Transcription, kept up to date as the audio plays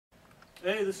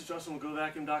Hey, this is Justin with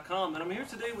GoVacuum.com, and I'm here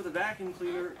today with a vacuum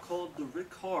cleaner called the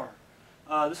Riccar.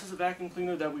 This is a vacuum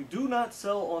cleaner that we do not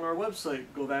sell on our website,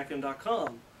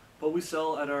 GoVacuum.com, but we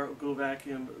sell at our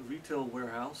GoVacuum retail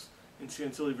warehouse in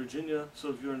Chantilly, Virginia. So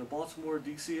if you're in the Baltimore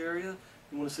DC area,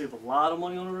 you want to save a lot of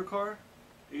money on a Riccar,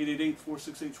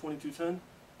 888-468-2210,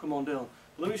 come on down.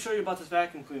 But let me show you about this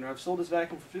vacuum cleaner. I've sold this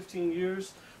vacuum for 15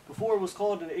 years. Before it was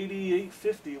called an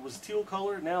 8850. It was teal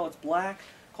color, now it's black.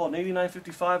 Called an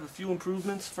 8955, a few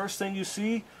improvements. First thing you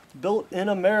see, built in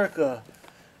America,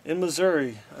 in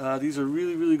Missouri. These are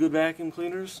really good vacuum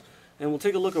cleaners, and we'll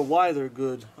take a look at why they're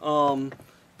good.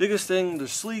 Biggest thing, they're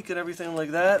sleek and everything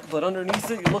like that, but underneath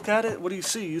it, you look at it, what do you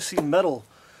see? You see metal.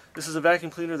 This is a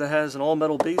vacuum cleaner that has an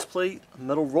all-metal base plate, a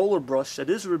metal roller brush that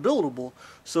is rebuildable.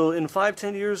 So in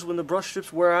 5-10 years, when the brush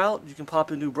strips wear out, you can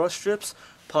pop in new brush strips,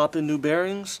 pop in new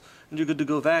bearings, and you're good to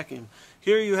go vacuum.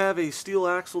 Here you have a steel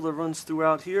axle that runs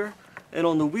throughout here, and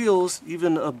on the wheels,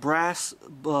 even a brass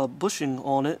bushing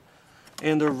on it,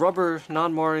 and they're rubber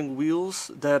non-marring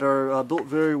wheels that are built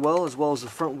very well, as well as the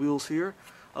front wheels here.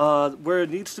 Where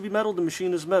it needs to be metal, the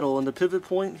machine is metal, and the pivot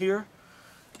point here,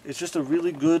 it's just a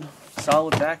really good,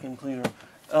 solid vacuum cleaner.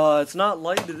 It's not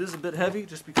light, it is a bit heavy,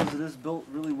 just because it is built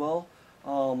really well.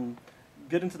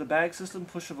 Get into the bag system,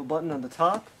 push of a button on the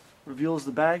top, reveals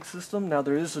the bag system. Now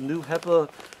there is a new HEPA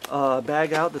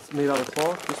bag out that's made out of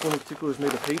cloth. This one in particular is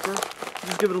made of paper. You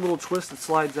just give it a little twist, it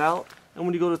slides out, and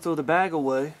when you go to throw the bag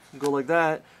away, you go like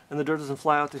that, and the dirt doesn't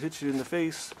fly out to hit you in the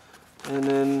face, and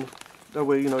then that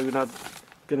way, you know, you're not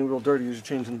getting real dirty as you're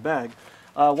changing the bag.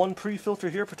 One pre-filter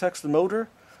here protects the motor.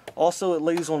 Also, it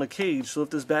lays on a cage, so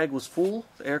if this bag was full,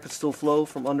 the air could still flow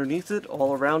from underneath it,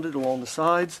 all around it, along the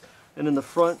sides. And in the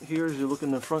front here, as you look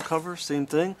in the front cover, same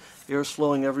thing. Air is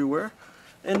flowing everywhere.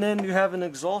 And then you have an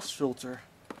exhaust filter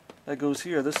that goes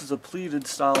here. This is a pleated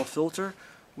style filter.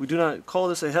 We do not call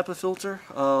this a HEPA filter.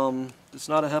 It's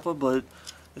not a HEPA, but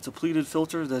it's a pleated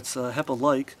filter that's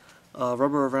HEPA-like.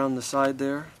 Rubber around the side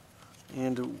there,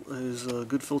 and it is a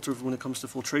good filter when it comes to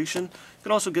filtration. You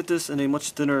can also get this in a much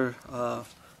thinner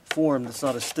form that's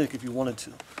not a stick if you wanted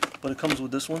to. But it comes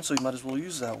with this one, so you might as well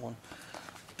use that one.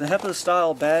 The HEPA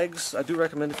style bags, I do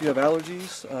recommend if you have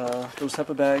allergies. Those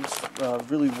HEPA bags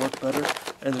really work better,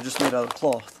 and they're just made out of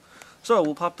cloth. So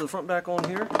we'll pop the front back on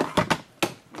here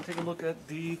and take a look at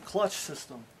the clutch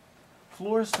system.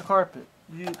 Floors to carpet.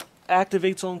 It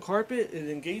activates on carpet, it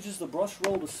engages the brush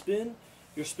roll to spin.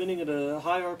 You're spinning at a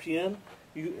high RPM.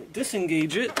 You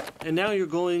disengage it, and now you're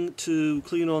going to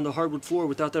clean on the hardwood floor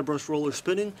without that brush roller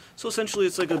spinning. So essentially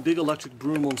it's like a big electric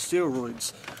broom on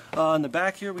steroids. In the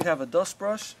back here we have a dust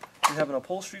brush, we have an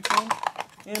upholstery tool,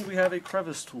 and we have a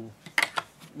crevice tool.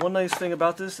 One nice thing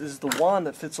about this is the wand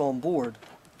that fits on board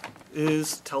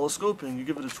is telescoping. You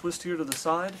give it a twist here to the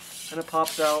side, and it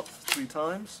pops out 3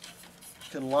 times.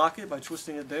 You can lock it by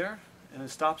twisting it there, and it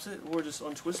stops it, or just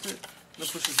untwist it, and it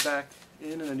pushes back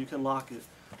in, and then you can lock it.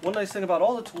 One nice thing about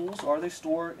all the tools are they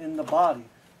store in the body.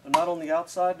 They're not on the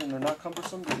outside and they're not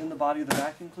cumbersome. They're in the body of the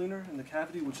vacuum cleaner, in the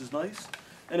cavity, which is nice.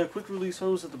 And a quick release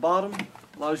hose at the bottom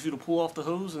allows you to pull off the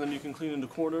hose, and then you can clean into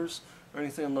corners or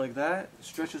anything like that. It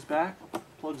stretches back,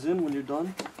 plugs in when you're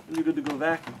done, and you're good to go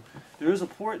vacuum. There is a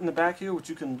port in the back here which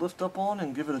you can lift up on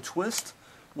and give it a twist.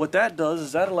 What that does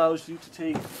is that allows you to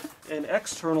take an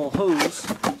external hose,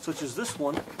 such as this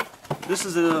one. This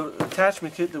is an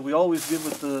attachment kit that we always give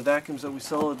with the vacuums that we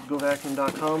sell at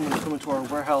GoVacuum.com when you come into our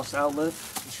warehouse outlet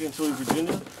in Chantilly,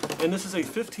 Virginia. And this is a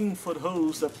 15-foot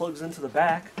hose that plugs into the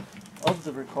back of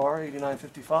the Riccar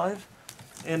 8955.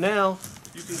 And now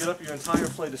you can get up your entire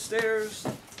flight of stairs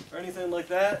or anything like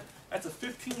that. That's a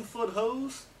 15-foot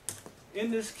hose.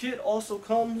 In this kit also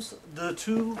comes the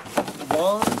 2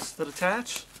 wands that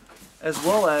attach, as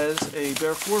well as a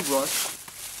bare floor brush,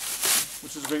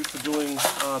 which is great for doing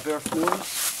bare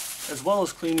floors, as well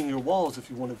as cleaning your walls if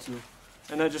you wanted to.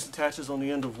 And that just attaches on the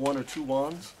end of 1 or 2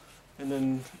 wands, and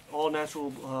then all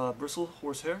natural bristle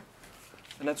horsehair.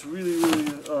 And that's really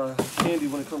handy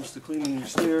when it comes to cleaning your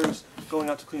stairs, going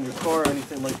out to clean your car, or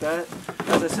anything like that.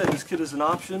 As I said, this kit is an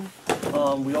option.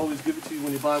 We always give it to you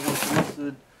when you buy one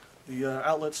from the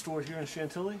outlet store here in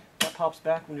Chantilly. That pops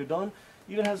back when you're done.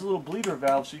 Even has a little bleeder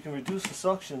valve so you can reduce the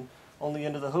suction on the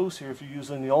end of the hose here if you're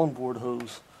using the onboard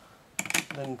hose.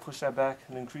 And then push that back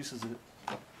and increases it.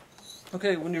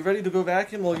 Okay, when you're ready to go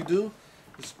vacuum, all you do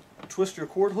is twist your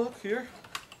cord hook here.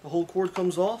 The whole cord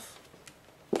comes off.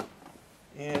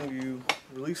 And you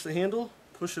release the handle,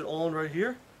 push it on right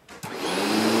here.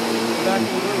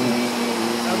 Vacuum goes.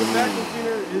 Now this vacuum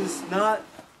cleaner is not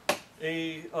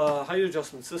a height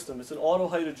adjustment system. It's an auto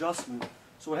height adjustment.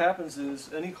 So what happens is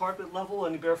any carpet level,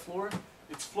 any bare floor,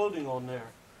 it's floating on there.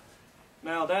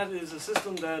 Now that is a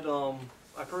system that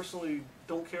I personally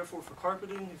don't care for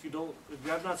carpeting. If you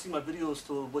have not seen my videos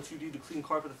to what you need to clean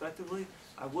carpet effectively,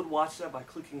 I would watch that by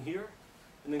clicking here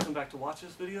and then come back to watch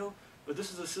this video. But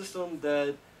this is a system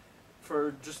that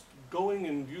for just going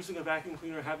and using a vacuum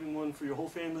cleaner, having one for your whole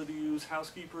family to use,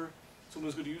 housekeeper,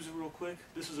 someone's going to use it real quick,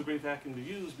 this is a great vacuum to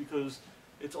use because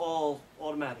it's all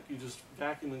automatic. You just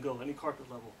vacuum and go, any carpet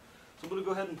level. So I'm going to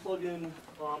go ahead and plug in,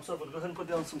 I'm going to go ahead and put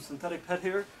down some synthetic pet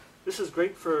hair. This is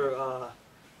great for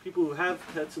people who have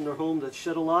pets in their home that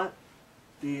shed a lot.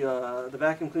 The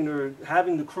vacuum cleaner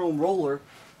having the chrome roller,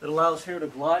 it allows hair to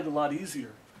glide a lot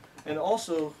easier. And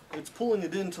also, it's pulling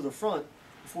it into the front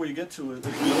before you get to it.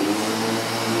 If you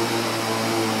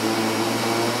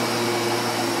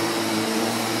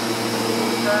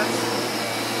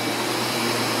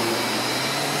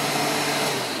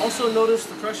also notice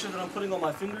the pressure that I'm putting on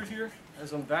my finger here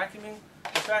as I'm vacuuming.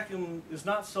 This vacuum is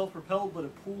not self-propelled, but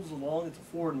it pulls along. It's a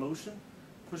forward motion.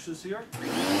 Pushes here.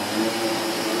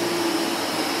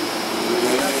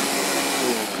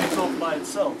 Takes off by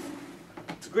itself.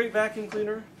 It's a great vacuum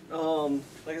cleaner.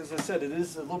 Like as I said, it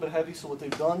is a little bit heavy, so what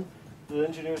they've done, the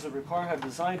engineers at Riccar have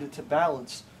designed it to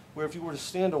balance, where if you were to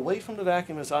stand away from the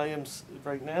vacuum as I am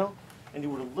right now, and you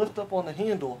were to lift up on the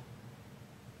handle,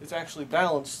 it's actually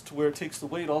balanced to where it takes the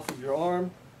weight off of your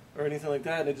arm or anything like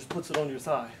that, and it just puts it on your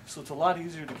thigh. So it's a lot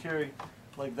easier to carry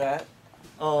like that.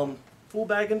 Full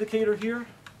bag indicator here.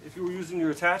 If you were using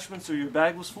your attachments or your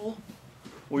bag was full,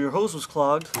 or your hose was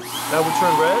clogged, that would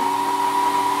turn red.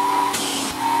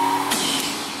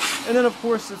 And then of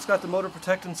course it's got the motor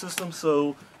protectant system,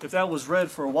 so if that was red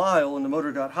for a while and the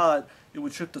motor got hot, it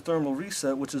would trip the thermal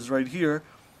reset, which is right here.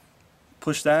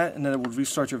 Push that and then it would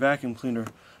restart your vacuum cleaner.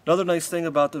 Another nice thing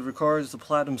about the Riccar is the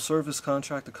Platinum service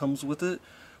contract that comes with it.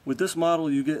 With this model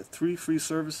you get 3 free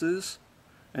services,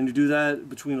 and you do that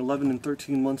between 11 and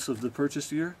 13 months of the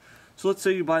purchase year. So let's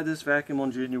say you buy this vacuum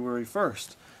on January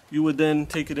 1st. You would then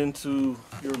take it into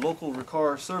your local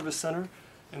Riccar service center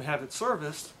and have it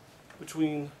serviced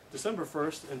between December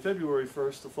 1st and February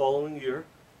 1st the following year,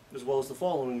 as well as the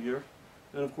following year,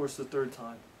 and of course the third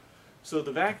time. So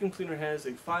the vacuum cleaner has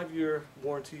a 5-year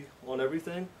warranty on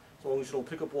everything, as long as you don't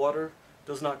pick up water.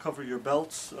 Does not cover your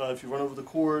belts if you run over the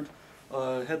cord,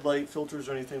 headlight, filters,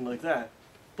 or anything like that.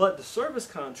 But the service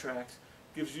contract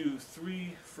gives you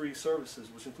 3 free services,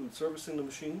 which include servicing the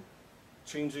machine,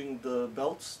 changing the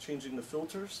belts, changing the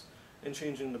filters, and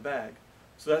changing the bag.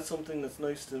 So that's something that's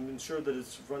nice to ensure that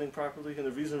it's running properly, and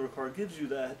the reason Riccar gives you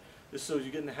that is so you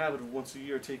get in the habit of once a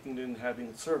year taking it in and having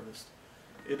it serviced.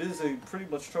 It is a pretty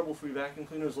much trouble-free vacuum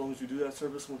cleaner. As long as you do that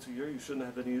service once a year, you shouldn't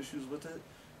have any issues with it.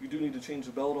 You do need to change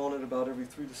the belt on it about every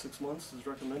 3 to 6 months is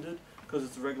recommended, because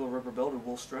it's a regular rubber belt, it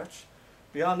will stretch.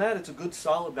 Beyond that, it's a good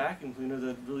solid vacuum cleaner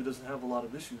that really doesn't have a lot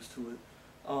of issues to it.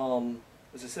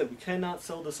 As I said, we cannot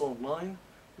sell this online.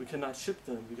 We cannot ship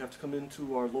them. You have to come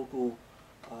into our local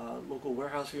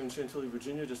warehouse here in Chantilly,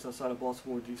 Virginia, just outside of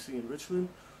Baltimore DC and Richmond,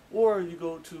 or you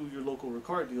go to your local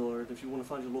Riccar dealer. And if you want to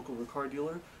find your local Riccar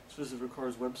dealer, just visit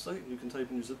Riccar's website. You can type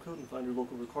in your zip code and find your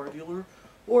local Riccar dealer.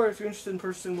 Or if you're interested in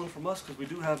purchasing one from us, because we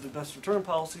do have the best return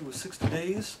policy with 60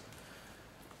 days,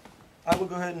 I will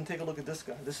go ahead and take a look at this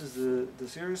guy. This is the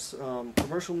Cirrus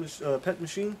commercial pet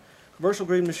machine, commercial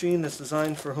grade machine that's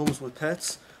designed for homes with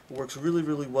pets. It works really,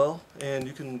 really well, and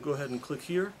you can go ahead and click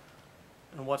here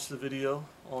and watch the video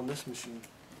on this machine.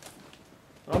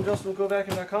 I'm Justin with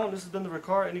GoVacuum.com. This has been the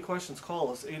Riccar. Any questions,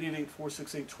 call us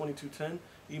 888-468-2210.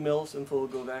 Email us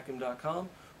info@GoVacuum.com,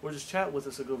 or just chat with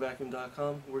us at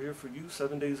GoVacuum.com. We're here for you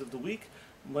 7 days of the week,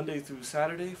 Monday through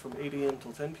Saturday from 8 a.m.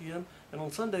 till 10 p.m. and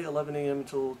on Sunday 11 a.m.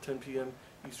 until 10 p.m.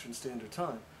 Eastern Standard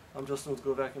Time. I'm Justin with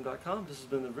GoVacuum.com. This has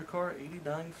been the Riccar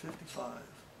 8955.